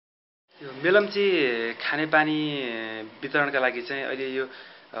यो मेलम्ची खानेपानी वितरणका लागि चाहिँ अहिले यो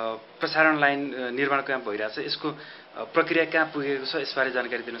प्रसारण लाइन निर्माणको काम भइरहेछ। यसको प्रक्रिया कहाँ पुगेको छ यसबारे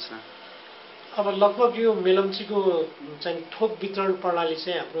जानकारी दिनुहोस् न। अब लगभग यो मेलम्चीको चाहिँ थोक वितरण प्रणाली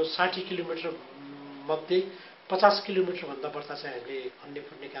चाहिँ हाम्रो 60 किलोमिटर मध्ये 50 किलोमिटरभन्दा बढ्ता चाहिँ हामीले खन्ने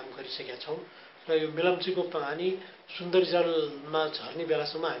फुट्ने काम गरिसकेका छौँ र यो मेलम्चीको पानी सुन्दरी जलमा झर्ने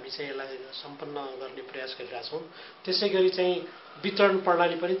बेलासम्म हामी चाहिँ यसलाई सम्पन्न गर्ने प्रयास गरिरहेछौँ। त्यसै गरी चाहिँ वितरण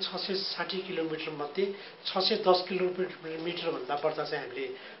प्रणाली पनि 660 किलोमिटर मध्ये 610 किलोमिटरभन्दा बढ्ता चाहिँ हामीले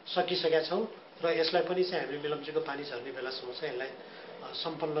सकिसकेका छौँ र यसलाई पनि चाहिँ हामीले मेलम्चीको पानी झर्ने बेलासम्म चाहिँ यसलाई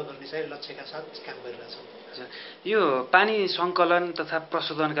सम्पन्न गर्ने चाहिँ लक्ष्यका साथ काम गरिरहेछौँ। यो पानी सङ्कलन तथा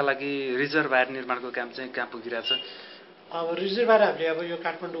प्रशोधनका लागि रिजर्भायर निर्माणको काम चाहिँ कहाँ पुगिरहेछ? अब रिजर्भायर हामीले अब यो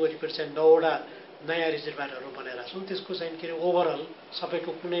काठमाडौँ वरिपरि चाहिँ 9वटा नयाँ रिजर्भायरहरू बनाइरहेको छौँ। त्यसको चाहिँ के अरे ओभरअल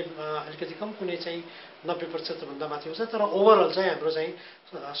सबैको कुनै अलिकति कम कुनै चाहिँ 90%भन्दा माथि हुन्छ, तर ओभरअल चाहिँ हाम्रो चाहिँ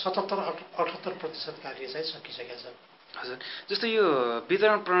 77-78% कार्य चाहिँ सकिसकेका छ। हजुर, जस्तो यो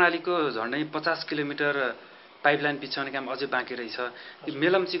वितरण प्रणालीको झन्डै 50 किलोमिटर पाइपलाइन बिछाउने काम अझै बाँकी रहेछ।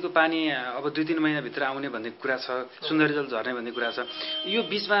 मेलम्चीको पानी अब 2-3 महिनाभित्र आउने भन्ने कुरा छ, सुन्दरी जल झर्ने भन्ने कुरा छ। यो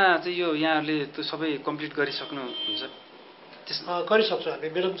बिचमा चाहिँ यो यहाँहरूले त्यो सबै कम्प्लिट गरिसक्नुहुन्छ? गरिसक्छौँ हामी।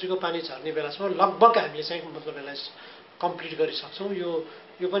 मेलम्चीको पानी झर्ने बेलासम्म लगभग हामीले चाहिँ मतलब यसलाई कम्प्लिट गरिसक्छौँ।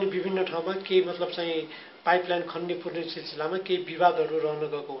 यो पनि विभिन्न ठाउँमा केही मतलब चाहिँ पाइपलाइन खन्ने पुर्ने सिलसिलामा केही विवादहरू रहन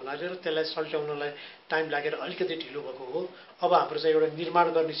गएको हुनाले र त्यसलाई सल्ट्याउनलाई टाइम लागेर अलिकति ढिलो भएको हो। अब हाम्रो चाहिँ एउटा निर्माण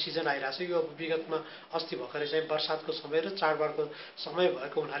गर्ने सिजन आइरहेको छ। यो अब विगतमा अस्ति भर्खरै चाहिँ बर्सातको समय र चाडबाडको समय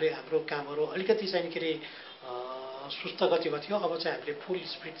भएको हुनाले हाम्रो कामहरू अलिकति चाहिँ के अरे सुस्त गतिमा थियो। अब चाहिँ हामीले फुल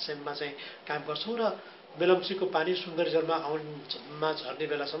स्पिडमा चाहिँ काम गर्छौँ र मेलम्चीको पानी सुन्दरी जलमा झर्ने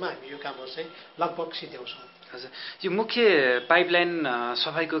बेलासम्म हामी यो कामहरू चाहिँ लगभग सिध्याउँछौँ। हजुर, यो मुख्य पाइपलाइन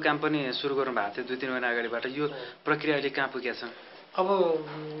सफाइको काम पनि सुरु गर्नु भएको थियो 2-3 महिना अगाडिबाट। यो प्रक्रिया अहिले कहाँ पुगेको छ? अब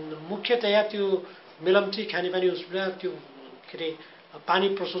मुख्यतया त्यो मेलम्ची खानेपानी उसमा त्यो के अरे पानी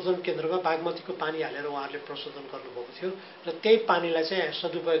प्रशोधन केन्द्रमा बागमतीको पानी हालेर उहाँहरूले प्रशोधन गर्नुभएको थियो र त्यही पानीलाई चाहिँ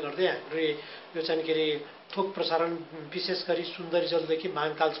सदुपयोग गर्दै हामीले यो चाहिँ के अरे थोक प्रसारण विशेष गरी सुन्दरी जलदेखि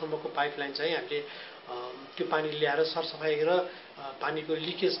महाकालसम्मको पाइपलाइन चाहिँ हामीले त्यो पानी ल्याएर सरसफाइ र पानीको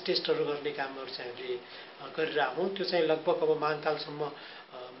लिकेज टेस्टहरू गर्ने कामहरू चाहिँ हामीले गरिरहेको हौँ। त्यो चाहिँ लगभग अब महाकालसम्म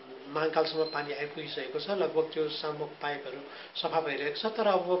पानी आइपुगिसकेको छ। लगभग त्यो सामुक पाइपहरू सफा भइरहेको छ, तर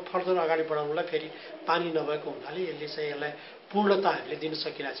अब फर्दर अगाडि बढाउनलाई फेरि पानी नभएको हुनाले यसलाई पूर्णता हामीले दिन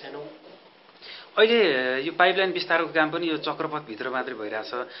सकिरहेको छैनौँ। अहिले यो पाइपलाइन विस्तारको काम पनि यो चक्रपथभित्र मात्रै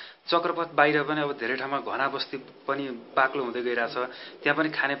भइरहेछ। चक्रपथ बाहिर पनि अब धेरै ठाउँमा घना बस्ती पनि बाक्लो हुँदै गइरहेछ। त्यहाँ पनि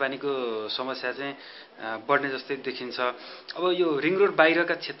खानेपानीको समस्या चाहिँ बढ्ने जस्तै देखिन्छ। अब यो रिङ रोड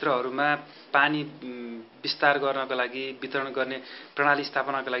बाहिरका क्षेत्रहरूमा पानी विस्तार गर्नको लागि वितरण गर्ने प्रणाली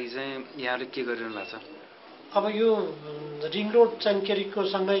स्थापनाको लागि चाहिँ यहाँले के गरिरहनु भएको छ? अब यो रिङ रोड चाङ्केरीको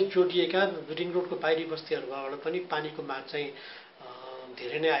सँगै जोडिएका रिङ रोडको बाहिरी बस्तीहरूबाट पनि पानीको माग चाहिँ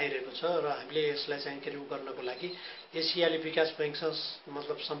धेरै नै आइरहेको छ र हामीले यसलाई चाहिँ के अरे गर्नको लागि एसियाली विकास ब्याङ्कसँग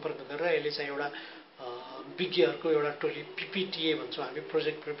मतलब सम्पर्क गरेर यसले चाहिँ एउटा विज्ञहरूको एउटा टोली पिपिटिए भन्छौँ हामी,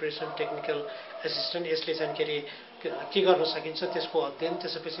 प्रोजेक्ट प्रिपरेसन टेक्निकल एसिस्टेन्ट, यसले चाहिँ के अरे के गर्न सकिन्छ त्यसको अध्ययन।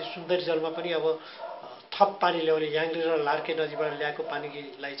 त्यसपछि सुन्दरी जलमा पनि अब थप पानी ल्याउने याङ्ग्री र लार्के नदीबाट ल्याएको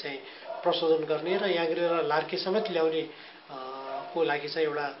पानीलाई चाहिँ प्रशोधन गर्ने र याङ्ग्री र लार्के समेत ल्याउने को लागि चाहिँ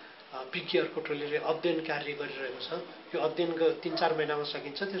एउटा विज्ञहरूको टोलीले अध्ययन कार्य गरिरहेको छ। यो अध्ययनको 3-4 महिनामा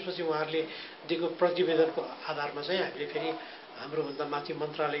सकिन्छ। त्यसपछि उहाँहरूले दिएको प्रतिवेदनको आधारमा चाहिँ हामीले फेरि हाम्रोभन्दा माथि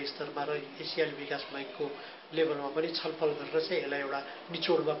मन्त्रालय स्तरमा र एसियाली विकास ब्याङ्कको लेभलमा पनि छलफल गरेर चाहिँ यसलाई एउटा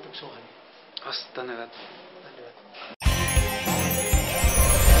निचोडमा पुग्छौँ हामी। हस्, धन्यवाद।